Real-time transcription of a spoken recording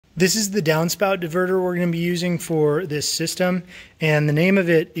This is the downspout diverter we're going to be using for this system, and the name of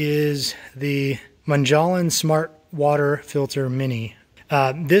it is the Monjolin Smart Water Filter Mini.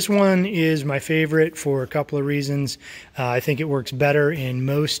 This one is my favorite for a couple of reasons. I think it works better in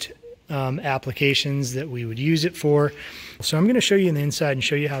most applications that we would use it for. So I'm going to show you in the inside and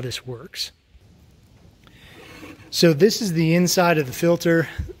show you how this works. So this is the inside of the filter.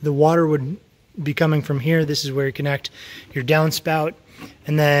 The water would be coming from here. This is where you connect your downspout.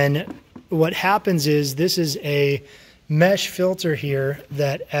 And then what happens is this is a mesh filter here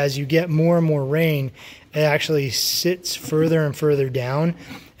that as you get more and more rain, it actually sits further and further down.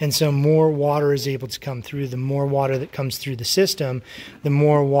 And so more water is able to come through. The more water that comes through the system, the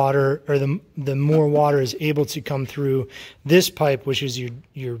more water, or the more water is able to come through this pipe, which is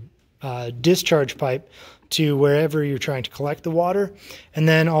your discharge pipe, to wherever you're trying to collect the water. And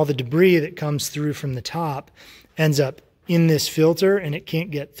then all the debris that comes through from the top ends up in this filter and it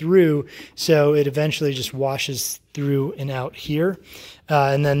can't get through, so it eventually just washes through and out here.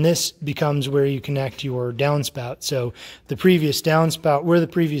 And then this becomes where you connect your downspout. So the previous downspout, where the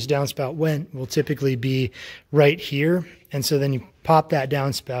previous downspout went, will typically be right here. And so then you pop that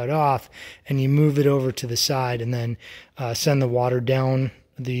downspout off and you move it over to the side and then send the water down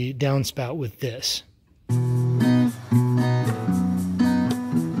the downspout with this.